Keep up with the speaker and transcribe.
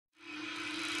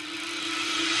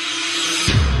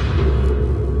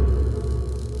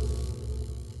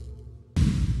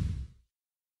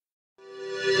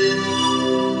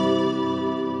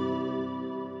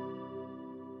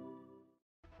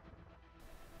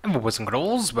Boys and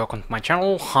girls, welcome to my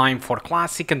channel. I'm for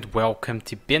Classic and welcome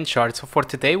to BenchART. So for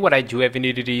today what I do have in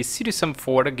it is Citizen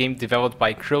 4, a game developed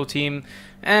by Crow Team,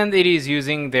 and it is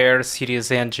using their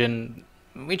Sirius engine,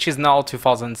 which is now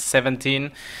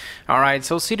 2017. Alright,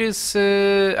 so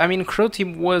Crow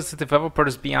Team was the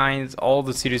developers behind all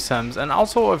the Citizens, and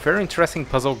also a very interesting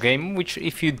puzzle game, which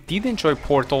if you did enjoy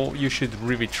Portal, you should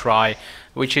really try,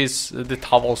 which is the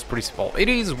Talos Principle. It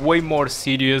is way more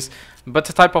serious, but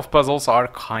the type of puzzles are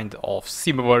kind of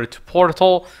similar to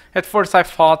Portal. At first I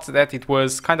thought that it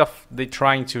was kind of they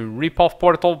trying to rip off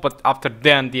Portal, but after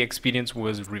then the experience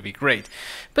was really great.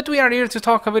 But we are here to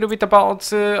talk a little bit about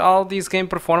how this game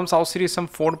performs, how Citizen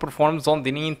 4 performs on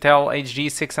the Intel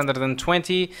HD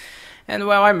 620. And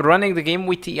well, I'm running the game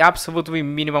with the absolutely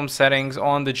minimum settings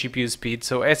on the GPU speed.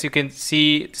 So as you can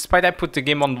see, despite I put the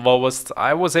game on lowest,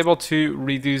 I was able to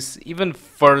reduce even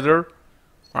further,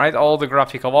 right, all the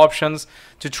graphical options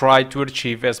to try to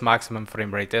achieve as maximum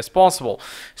frame rate as possible.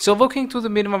 So looking to the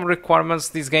minimum requirements,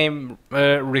 this game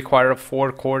requires a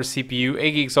 4-core CPU,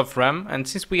 8 gigs of RAM, and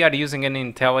since we are using an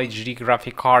Intel HD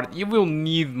graphic card, you will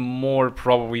need more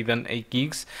probably than 8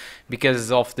 gigs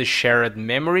because of the shared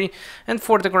memory. And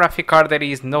for the graphic card, there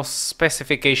is no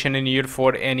specification in here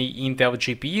for any Intel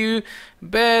GPU,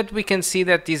 but we can see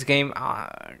that this game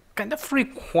kind of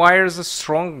requires a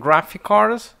strong graphic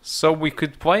card so we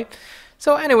could play.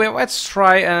 So anyway, let's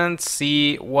try and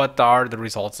see what are the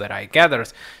results that I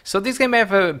gathered. So this game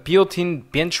have a built-in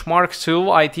benchmark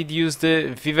tool. I did use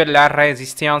the Vive la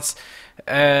Résistance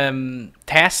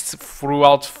test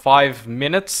throughout 5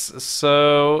 minutes.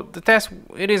 So the test,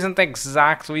 it isn't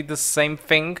exactly the same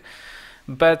thing,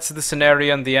 but the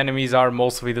scenario and the enemies are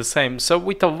mostly the same. So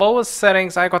with the lowest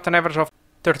settings, I got an average of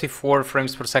 34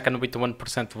 frames per second with the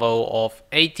 1% low of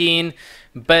 18,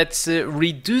 but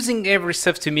reducing every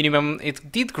stuff to minimum,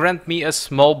 it did grant me a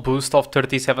small boost of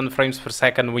 37 frames per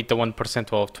second with the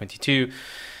 1% low of 22.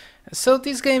 So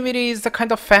this game, it is the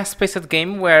kind of fast-paced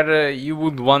game where you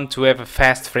would want to have a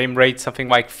fast frame rate, something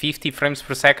like 50 frames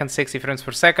per second, 60 frames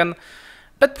per second.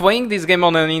 But playing this game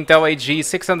on an Intel HD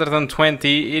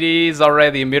 620, it is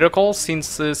already a miracle, since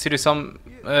Citizen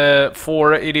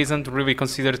 4, it isn't really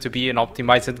considered to be an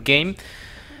optimized game.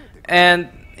 And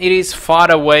it is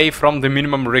far away from the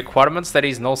minimum requirements. There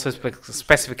is no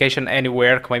specification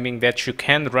anywhere claiming that you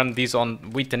can run this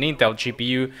on with an Intel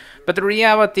GPU. But the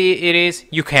reality, it is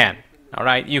you can.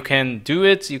 Alright, you can do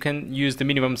it, you can use the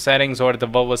minimum settings or the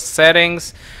lowest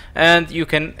settings, and you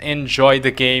can enjoy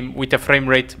the game with a frame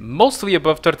rate mostly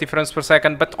above 30 frames per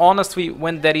second. But honestly,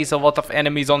 when there is a lot of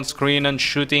enemies on screen and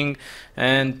shooting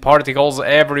and particles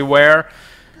everywhere,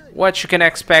 what you can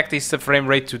expect is the frame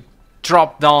rate to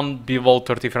drop down below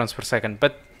 30 frames per second.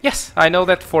 But yes, I know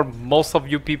that for most of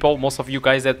you people, most of you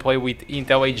guys that play with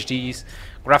Intel HDs,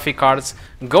 graphic cards,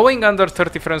 going under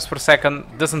 30 frames per second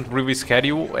doesn't really scare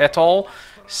you at all.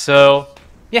 So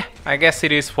yeah, I guess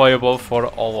it is playable for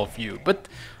all of you. But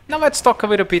now let's talk a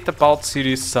little bit about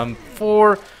Citizen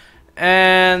 4.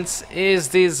 And is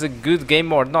this a good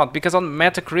game or not? Because on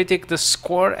Metacritic the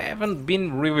score haven't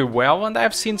been really well, and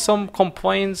I've seen some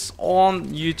complaints on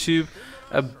YouTube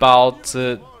about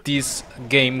this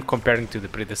game comparing to the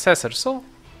predecessor. So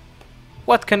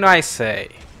what can I say?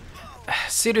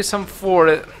 Citizen 4,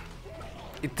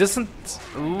 it doesn't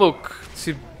look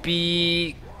to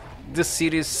be the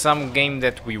Citizen game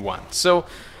that we want. So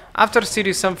after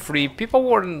Citizen 3, people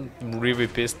weren't really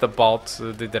pissed about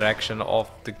the direction of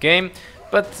the game,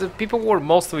 but people were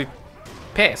mostly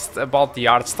pissed about the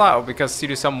art style, because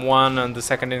Citizen 1 and the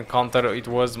second encounter, it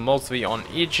was mostly on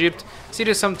Egypt.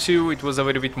 Citizen 2, it was a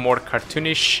little bit more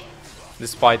cartoonish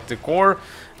despite the core,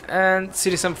 and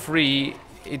Citizen 3,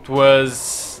 it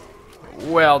was,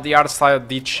 well, the art style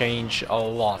did change a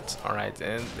lot. Alright,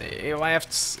 and it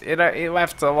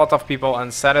left a lot of people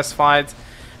unsatisfied,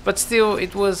 but still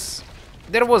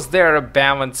there was a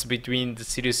balance between the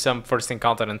Citizen first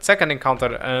encounter and second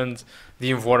encounter and the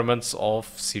environments of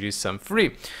Citizen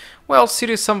 3. Well,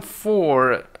 Citizen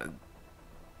 4,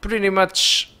 pretty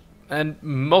much, and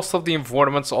most of the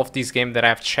environments of this game that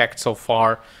I've checked so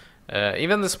far,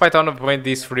 even despite I not playing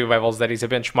these 3 levels, there is a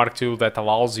benchmark tool that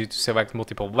allows you to select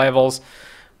multiple levels.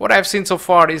 What I've seen so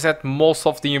far is that most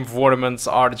of the environments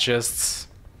are just,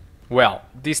 well,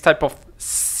 this type of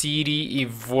city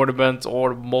environment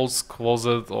or most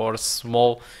closed or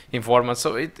small environment.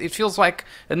 So it feels like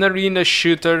an arena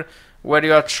shooter where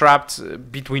you are trapped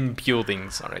between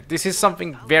buildings. Alright, this is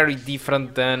something very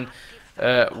different than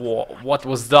what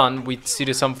was done with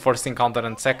Citizen first encounter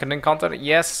and second encounter.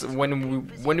 Yes, when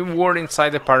we were inside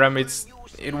the pyramids,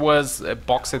 it was a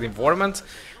boxed environment,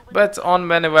 but on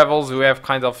many levels we have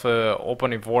kind of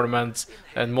open environments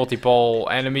and multiple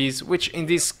enemies, which in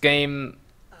this game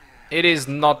it is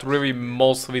not really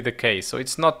mostly the case. So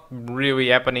it's not really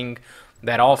happening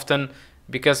that often,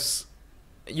 because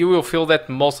you will feel that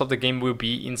most of the game will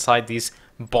be inside these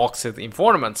boxed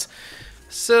environments.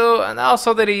 So, and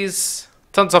also there is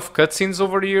tons of cutscenes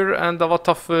over here and a lot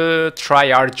of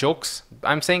try-hard jokes.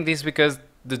 I'm saying this because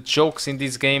the jokes in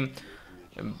this game,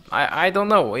 I don't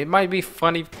know, it might be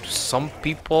funny to some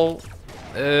people.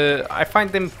 I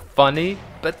find them funny,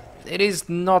 but it is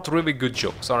not really good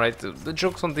jokes, alright? The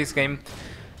jokes on this game,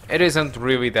 it isn't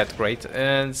really that great.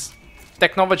 And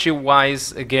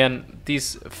technology-wise, again,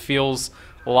 this feels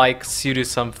like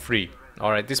Serious Sam 3.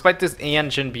 Alright, despite this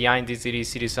engine behind this, it is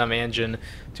Serious Sam engine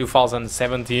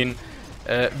 2017.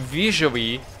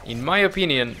 Visually, in my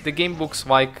opinion, the game looks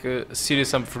like Serious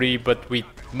Sam 3, but with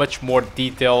much more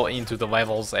detail into the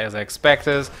levels as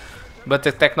expected. But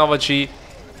the technology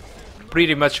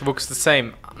pretty much looks the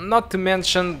same. Not to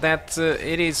mention that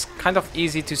it is kind of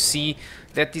easy to see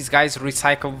that these guys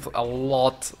recycled a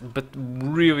lot, but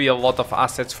really a lot of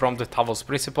assets from the Talos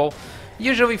Principle.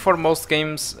 Usually for most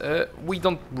games we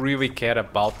don't really care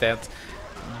about that,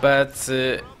 but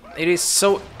it is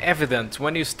so evident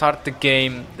when you start the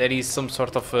game. There is some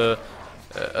sort of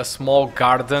a small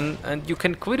garden, and you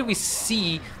can clearly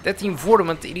see that the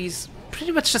environment, it is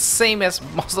pretty much the same as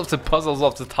most of the puzzles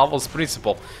of the Talos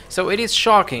Principle. So it is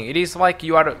shocking. It is like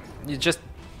you just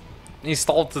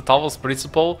installed the Talos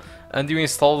Principle and you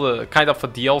install a kind of a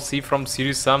DLC from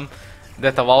Serious Sam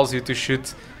that allows you to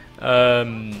shoot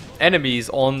enemies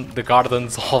on the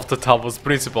gardens of the Talos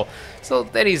Principle. So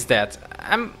there is that.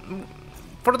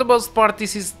 For the most part,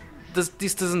 this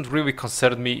doesn't really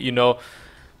concern me, you know.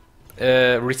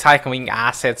 Recycling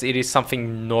assets, it is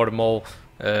something normal.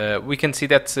 We can see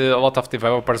that a lot of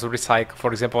developers recycle,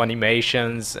 for example,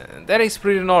 animations. That is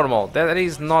pretty normal. That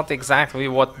is not exactly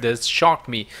what does shock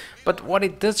me. But what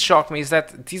it does shock me is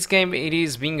that this game, it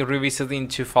is being released in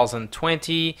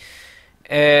 2020,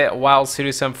 while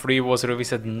Serious Sam 3 was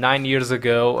released 9 years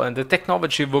ago, and the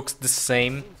technology looks the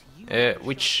same,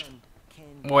 which,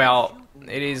 well,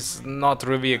 it is not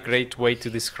really a great way to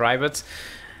describe it.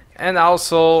 And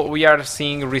also we are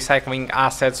seeing recycling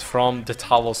assets from the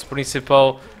Talos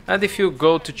Principle, and if you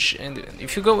go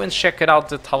and check it out,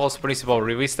 the Talos Principle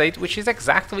release date, which is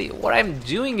exactly what I'm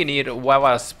doing in here while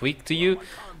I speak to you,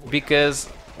 because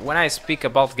when I speak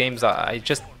about games I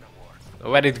just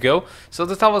let it go. So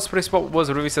the Talos Principle was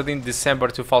released in December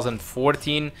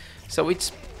 2014, so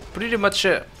it's pretty much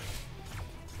a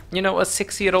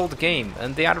 6-year-old game,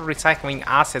 and they are recycling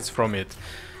assets from it.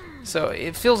 So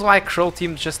it feels like Crow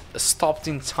Team just stopped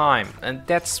in time, and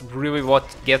that's really what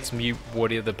gets me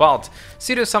worried about.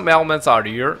 Serious Sam elements are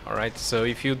here, alright, so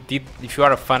if you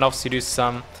are a fan of Serious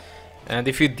Sam, and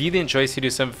if you did enjoy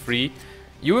Serious Sam 3,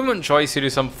 you will enjoy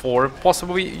Serious Sam 4.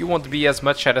 Possibly you won't be as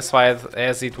much satisfied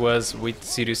as it was with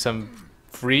Serious Sam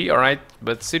 3, alright,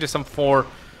 but Serious Sam 4,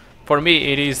 for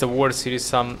me, it is the worst Serious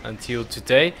Sam until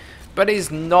today, but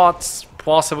it's not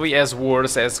possibly as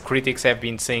worse as critics have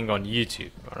been saying on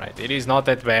YouTube. Alright, it is not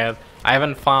that bad. I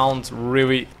haven't found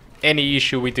really any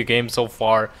issue with the game so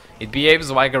far. It behaves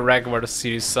like a regular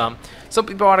Serious Sam. Some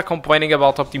people are complaining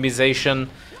about optimization.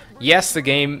 Yes, the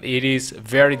game, it is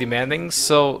very demanding,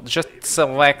 so just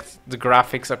select the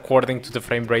graphics according to the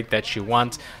frame rate that you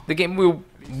want. The game will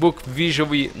look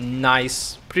visually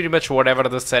nice, pretty much whatever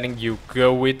the setting you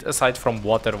go with, aside from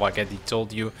water, like I did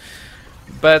told you.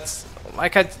 But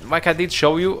like I did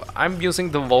show you, I'm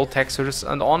using the low textures,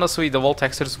 and honestly the low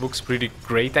textures looks pretty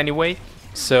great anyway,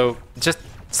 so just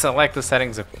select the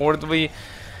settings accordingly.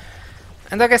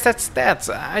 And I guess that's that.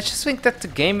 I just think that the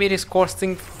game, it is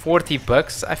costing 40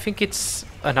 bucks. I think it's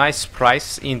a nice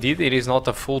price indeed. It is not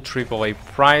a full AAA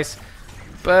price,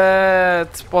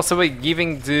 but possibly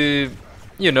giving the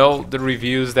the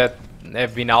reviews that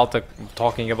have been out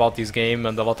talking about this game,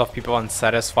 and a lot of people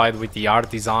unsatisfied with the art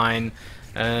design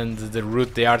and the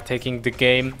route they are taking the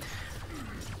game.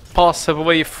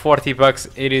 Possibly 40 bucks,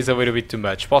 it is a little bit too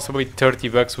much. Possibly 30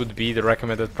 bucks would be the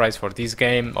recommended price for this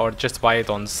game, or just buy it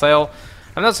on sale.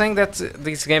 I'm not saying that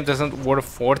this game doesn't worth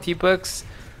 40 bucks,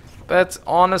 but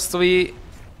honestly,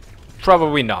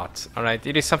 probably not. Alright,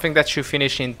 it is something that you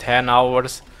finish in 10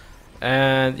 hours,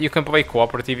 and you can play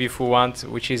cooperative if you want,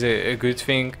 which is a good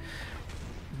thing.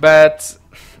 But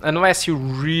unless you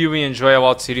really enjoy a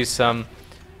lot Serious Sam,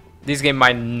 this game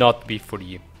might not be for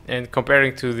you. And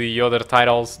comparing to the other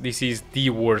titles, this is the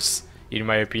worst, in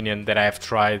my opinion, that I have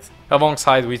tried,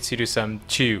 alongside with Serious Sam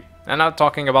 2. I'm not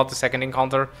talking about the second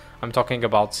encounter, I'm talking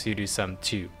about Serious Sam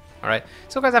 2. Alright,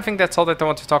 so guys, I think that's all that I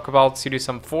want to talk about Serious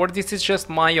Sam 4. This is just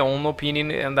my own opinion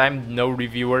and I'm no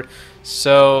reviewer,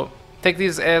 so take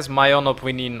this as my own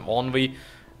opinion only.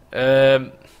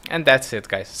 And that's it,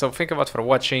 guys. So thank you much for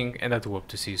watching, and I do hope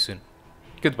to see you soon.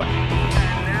 Goodbye.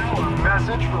 And now a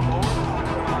message from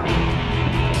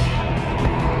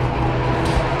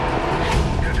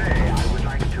Today I would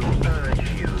like to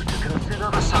urge you to consider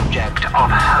the subject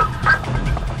of hope.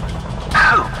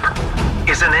 Hope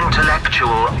is an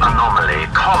intellectual anomaly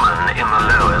common in the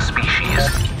lower species.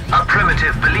 A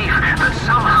primitive belief that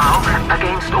somehow,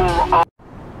 against all odds...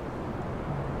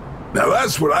 Now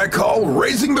that's what I call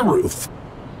raising the roof.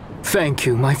 Thank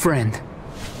you, my friend.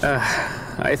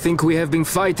 I think we have been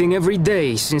fighting every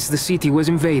day since the city was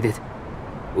invaded.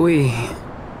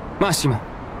 Massimo!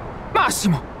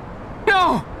 Massimo!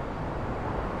 No!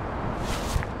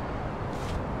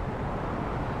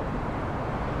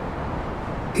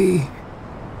 He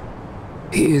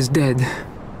is dead.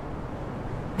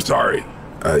 Sorry,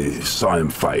 I saw him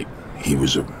fight. He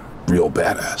was a real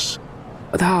badass.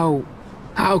 But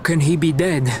how can he be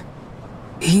dead?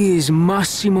 He is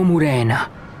Massimo Murena,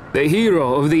 the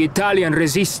hero of the Italian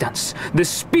resistance, the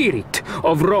spirit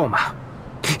of Roma.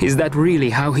 Is that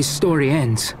really how his story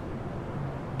ends?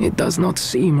 It does not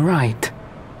seem right.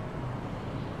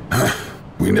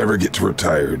 We never get to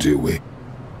retire, do we?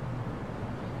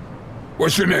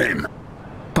 What's your name?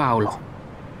 Paolo.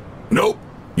 Nope.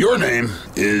 Your name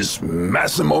is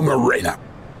Massimo Murena.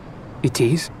 It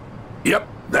is? Yep,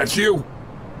 that's you.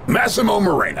 Massimo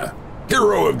Murena,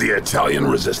 hero of the Italian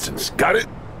resistance. Got it?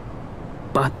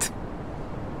 But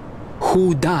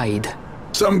who died?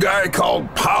 Some guy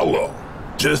called Paolo.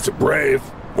 Just a brave,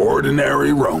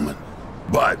 ordinary Roman.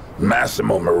 But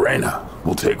Massimo Murena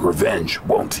will take revenge,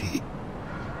 won't he?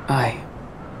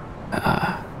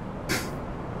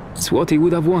 It's what he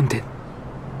would have wanted.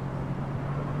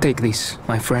 Take this,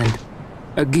 my friend.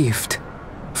 A gift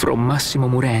from Massimo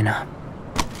Murena.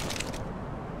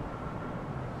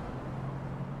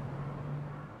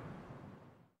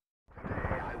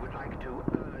 I would like to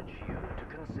urge you to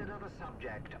consider the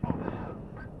subject of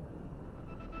hope.